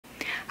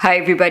Hi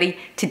everybody,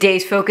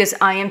 today's focus,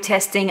 I am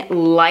testing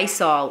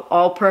Lysol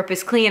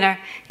all-purpose cleaner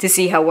to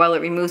see how well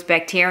it removes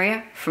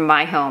bacteria from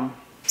my home.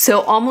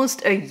 So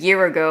almost a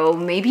year ago,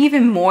 maybe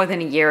even more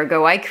than a year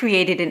ago, I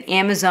created an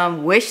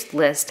Amazon wish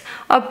list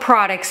of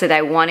products that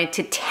I wanted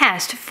to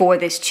test for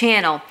this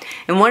channel.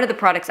 And one of the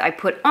products I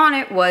put on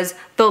it was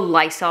the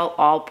Lysol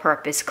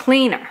all-purpose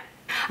cleaner.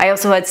 I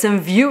also had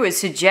some viewers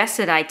suggest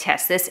that I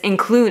test this,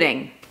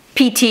 including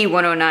PT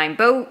 109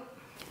 Boat,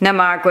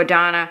 Namar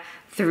Gordana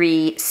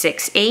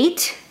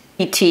 368,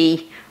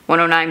 PT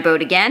 109 Boat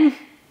again,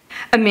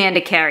 Amanda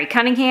Carey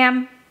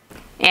Cunningham,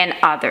 and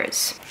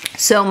others.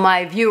 So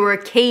my viewer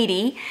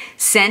Cate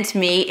sent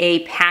me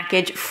a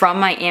package from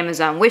my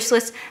Amazon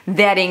wishlist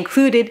that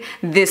included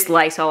this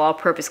Lysol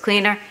all-purpose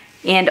cleaner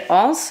and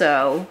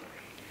also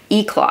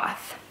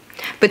e-cloth.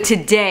 But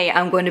today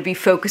I'm going to be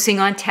focusing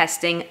on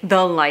testing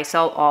the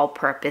Lysol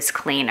all-purpose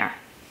cleaner.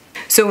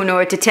 So in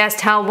order to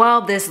test how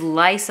well this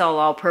Lysol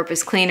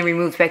all-purpose cleaner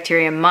removes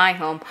bacteria in my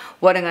home,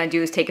 what I'm going to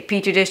do is take a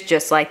Petri dish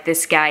just like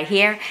this guy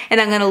here, and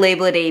I'm going to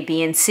label it A,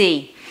 B, and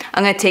C.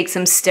 I'm going to take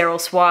some sterile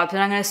swabs,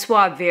 and I'm going to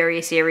swab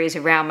various areas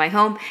around my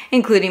home,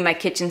 including my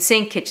kitchen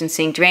sink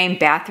drain,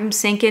 bathroom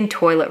sink, and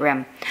toilet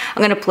rim.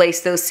 I'm going to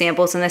place those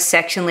samples in the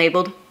section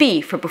labeled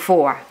B for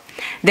before.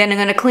 Then I'm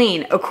going to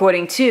clean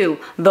according to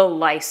the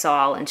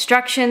Lysol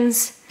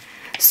instructions,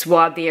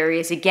 swab the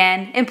areas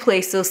again, and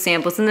place those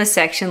samples in the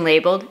section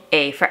labeled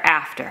A for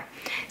after.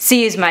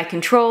 C is my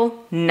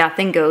control,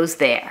 nothing goes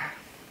there.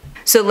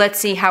 So let's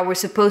see how we're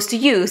supposed to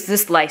use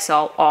this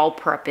Lysol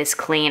all-purpose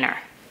cleaner.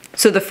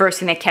 So the first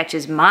thing that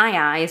catches my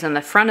eye is on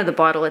the front of the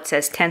bottle it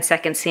says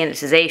 10-second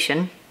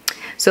sanitization.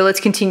 So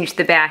let's continue to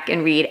the back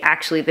and read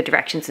actually the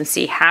directions and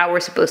see how we're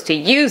supposed to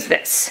use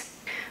this.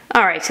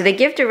 Alright, so they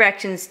give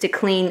directions to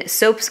clean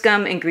soap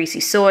scum and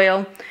greasy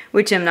soil,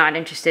 which I'm not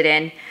interested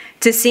in.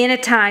 To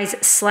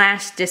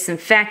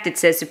sanitize/disinfect, it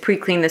says to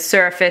pre-clean the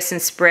surface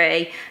and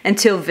spray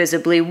until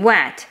visibly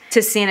wet. To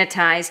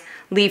sanitize,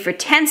 leave for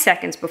 10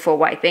 seconds before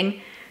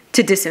wiping.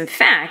 To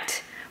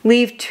disinfect,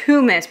 leave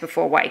 2 minutes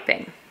before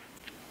wiping.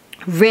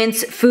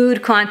 Rinse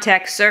food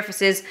contact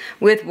surfaces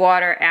with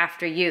water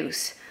after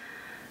use.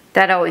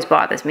 That always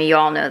bothers me, you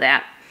all know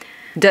that.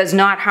 Does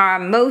not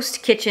harm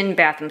most kitchen,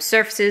 bathroom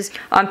surfaces.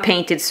 On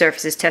painted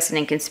surfaces, test an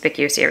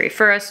inconspicuous area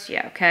first.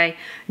 Yeah, okay.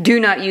 Do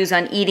not use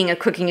on eating or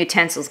cooking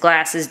utensils,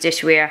 glasses,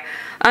 dishware,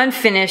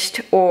 unfinished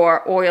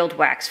or oiled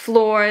wax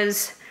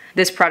floors.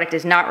 This product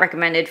is not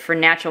recommended for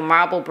natural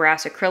marble,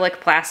 brass,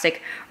 acrylic,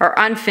 plastic, or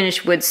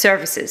unfinished wood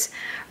surfaces.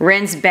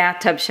 Rinse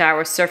bathtub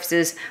shower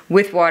surfaces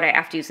with water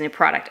after using the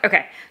product.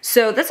 Okay,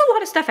 so that's a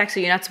lot of stuff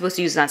actually you're not supposed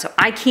to use it on. So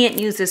I can't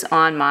use this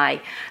on my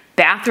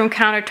bathroom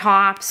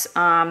countertops,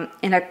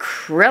 in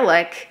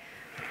acrylic.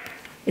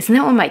 Isn't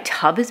that what my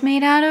tub is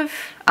made out of?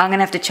 I'm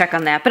gonna have to check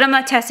on that, but I'm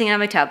not testing it on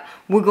my tub.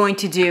 We're going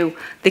to do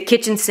the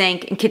kitchen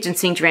sink and kitchen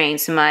sink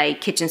drains. So my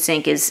kitchen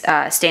sink is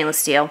stainless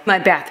steel. My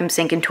bathroom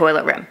sink and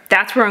toilet rim.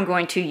 That's where I'm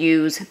going to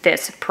use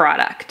this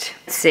product.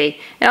 Let's see.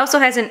 It also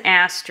has an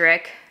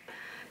asterisk.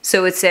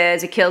 So it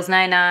says it kills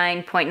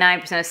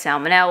 99.9% of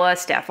Salmonella,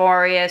 Staph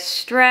aureus,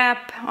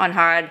 strep on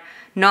hard,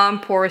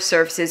 non-porous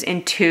surfaces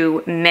in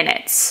 2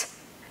 minutes.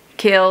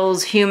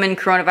 Kills human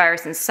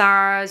coronavirus and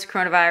SARS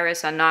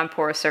coronavirus on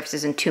non-porous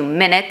surfaces in 2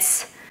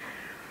 minutes.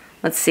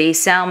 Let's see,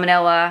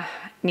 Salmonella,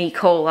 E.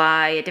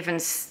 coli, a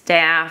different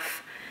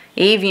staph,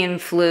 avian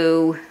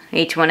flu,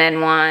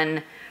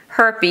 H1N1,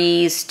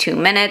 herpes, 2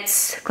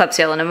 minutes,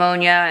 Klebsiella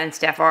pneumonia, and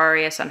Staph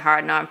aureus on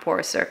hard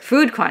non-porous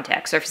food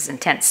contact surfaces in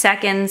 10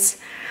 seconds.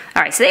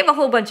 Alright, so they have a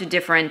whole bunch of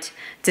different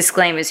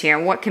disclaimers here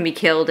on what can be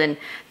killed in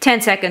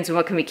 10 seconds and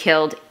what can be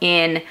killed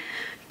in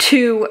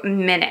 2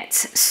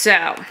 minutes.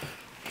 So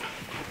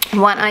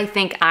what I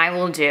think I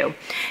will do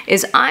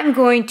is I'm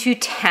going to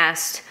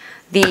test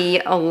the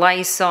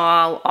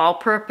Lysol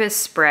all-purpose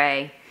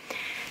spray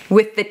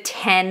with the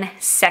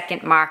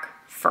 10-second mark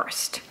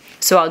first.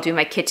 So I'll do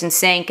my kitchen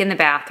sink in the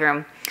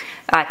bathroom,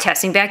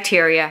 testing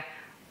bacteria,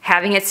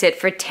 having it sit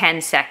for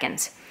 10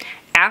 seconds.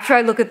 After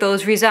I look at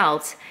those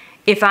results,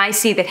 if I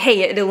see that,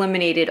 hey, it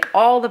eliminated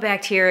all the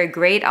bacteria,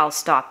 great, I'll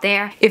stop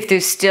there. If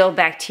there's still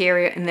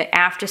bacteria in the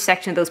after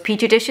section of those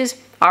Petri dishes,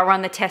 I'll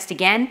run the test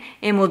again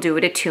and we'll do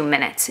it at 2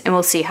 minutes and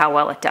we'll see how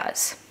well it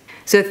does.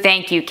 So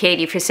thank you,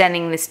 Cate, for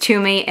sending this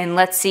to me, and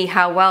let's see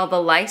how well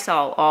the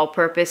Lysol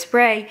all-purpose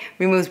spray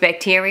removes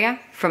bacteria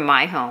from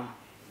my home.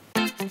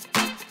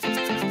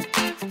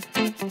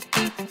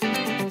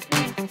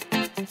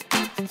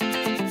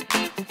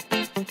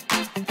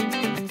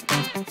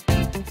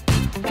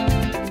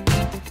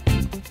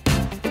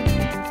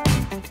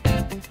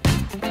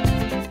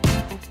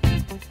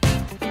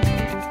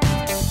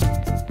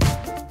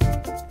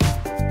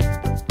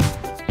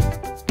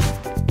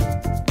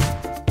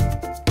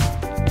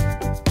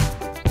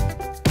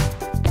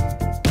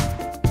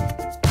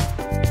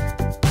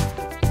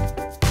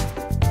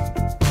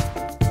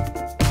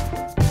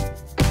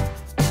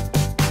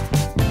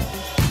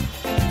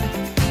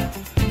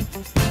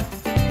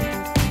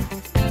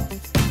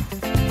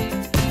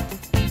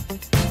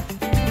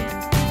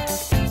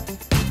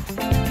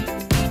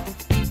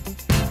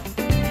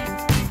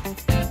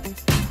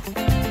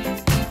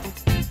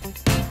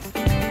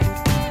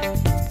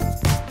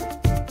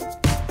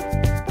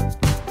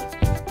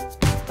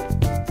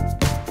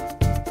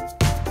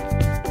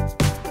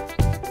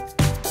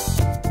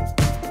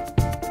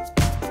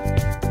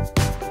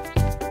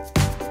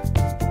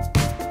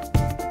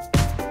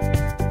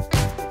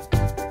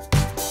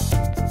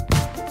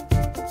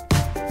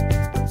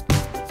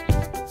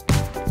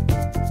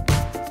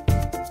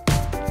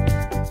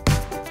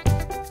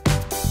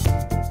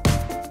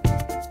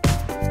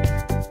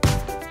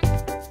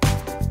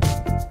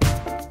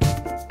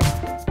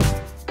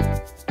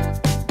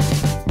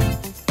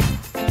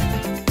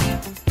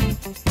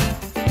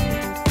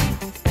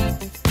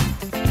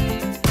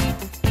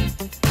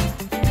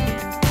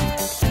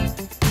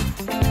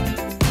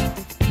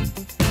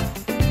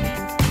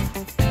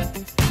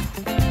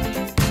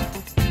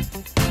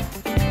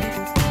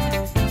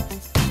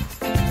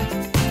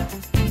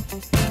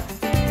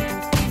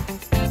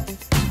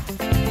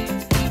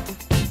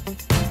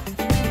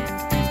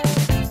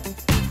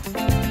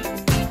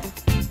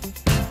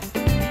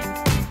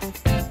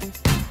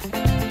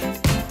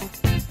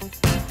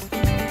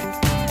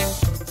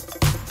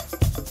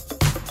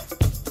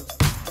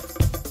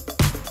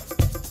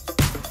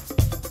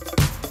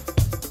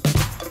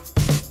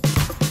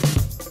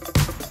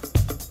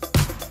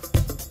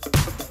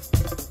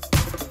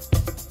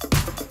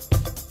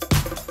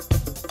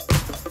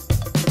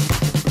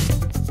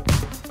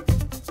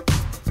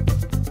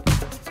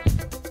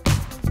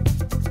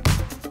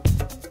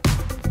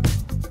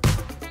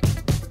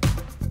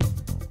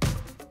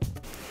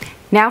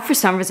 Now for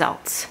some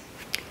results.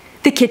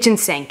 The kitchen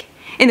sink.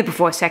 In the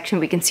before section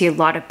we can see a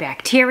lot of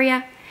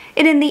bacteria,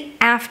 and in the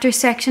after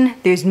section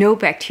there's no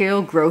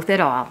bacterial growth at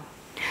all.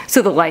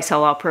 So the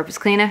Lysol all-purpose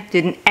cleaner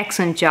did an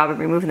excellent job of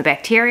removing the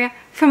bacteria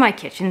from my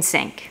kitchen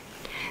sink.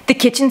 The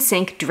kitchen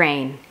sink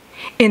drain.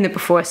 In the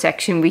before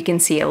section we can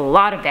see a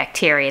lot of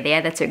bacteria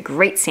there. That's a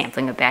great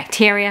sampling of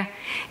bacteria.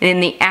 And in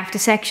the after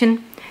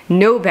section,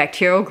 no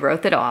bacterial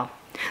growth at all.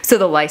 So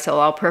the Lysol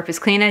all-purpose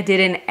cleaner did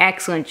an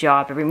excellent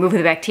job of removing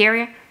the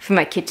bacteria from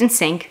my kitchen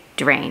sink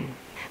drain.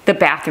 The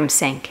bathroom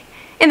sink.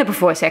 In the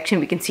before section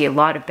we can see a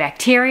lot of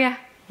bacteria,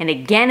 and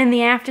again in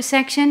the after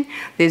section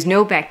there's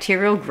no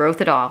bacterial growth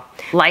at all.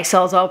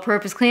 Lysol's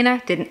all-purpose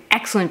cleaner did an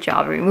excellent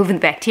job of removing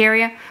the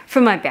bacteria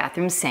from my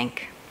bathroom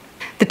sink.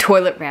 The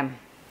toilet rim.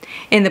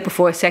 In the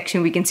before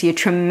section we can see a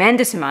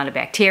tremendous amount of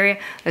bacteria.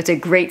 That's a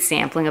great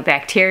sampling of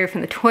bacteria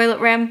from the toilet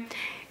rim.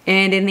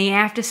 And in the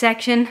after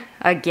section,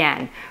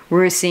 again,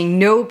 we're seeing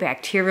no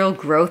bacterial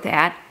growth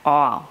at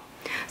all.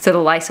 So the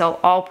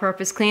Lysol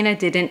all-purpose cleaner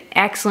did an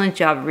excellent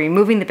job of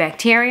removing the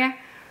bacteria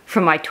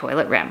from my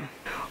toilet rim.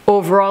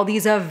 Overall,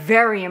 these are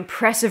very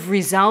impressive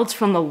results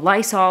from the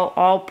Lysol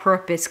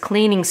all-purpose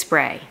cleaning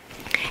spray.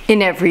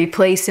 In every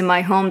place in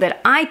my home that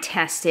I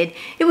tested,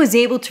 it was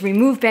able to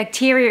remove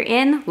bacteria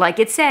in, like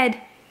it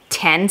said,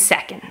 10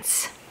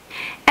 seconds.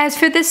 As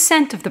for the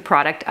scent of the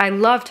product, I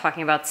love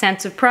talking about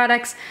scents of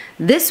products.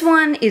 This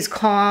one is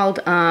called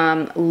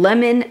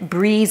Lemon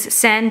Breeze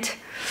Scent.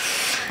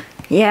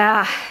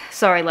 Yeah,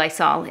 sorry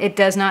Lysol, it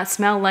does not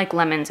smell like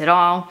lemons at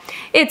all.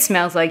 It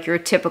smells like your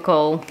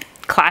typical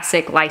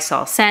classic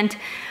Lysol scent.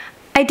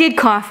 I did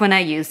cough when I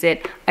used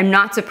it. I'm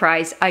not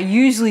surprised. I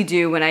usually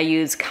do when I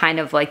use kind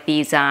of like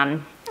these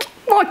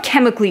more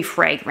chemically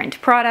fragrant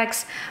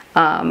products.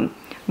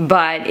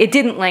 But it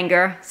didn't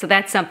linger, so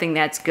that's something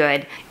that's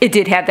good. It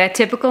did have that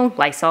typical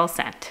Lysol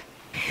scent.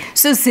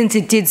 So since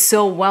it did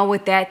so well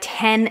with that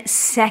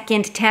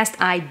 10-second test,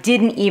 I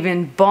didn't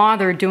even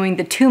bother doing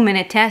the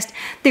 2-minute test.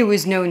 There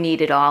was no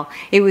need at all.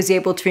 It was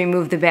able to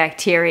remove the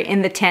bacteria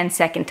in the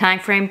 10-second time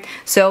frame,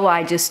 so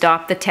I just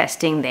stopped the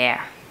testing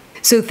there.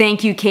 So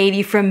thank you,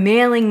 Cate, for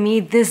mailing me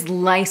this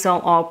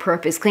Lysol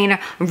all-purpose cleaner.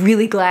 I'm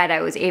really glad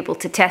I was able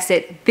to test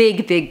it.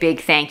 Big, big,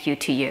 big thank you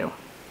to you.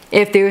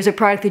 If there is a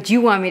product that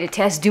you want me to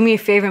test, do me a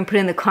favor and put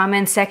it in the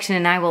comments section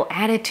and I will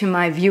add it to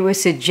my viewer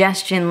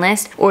suggestion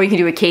list. Or you can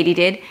do what Cate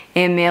did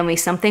and mail me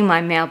something.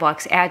 My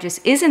mailbox address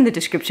is in the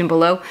description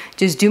below.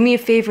 Just do me a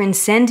favor and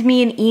send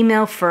me an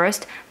email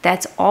first.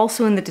 That's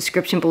also in the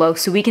description below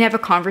so we can have a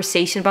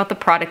conversation about the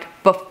product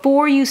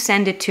before you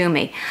send it to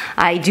me.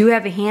 I do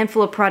have a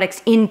handful of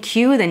products in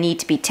queue that need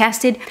to be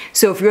tested.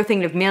 So if you're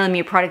thinking of mailing me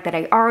a product that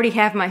I already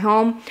have in my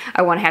home,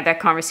 I want to have that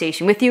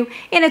conversation with you.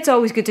 And it's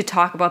always good to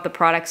talk about the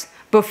products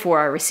before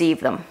I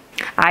receive them.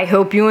 I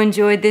hope you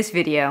enjoyed this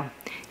video.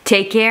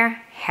 Take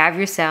care, have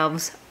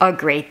yourselves a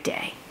great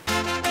day.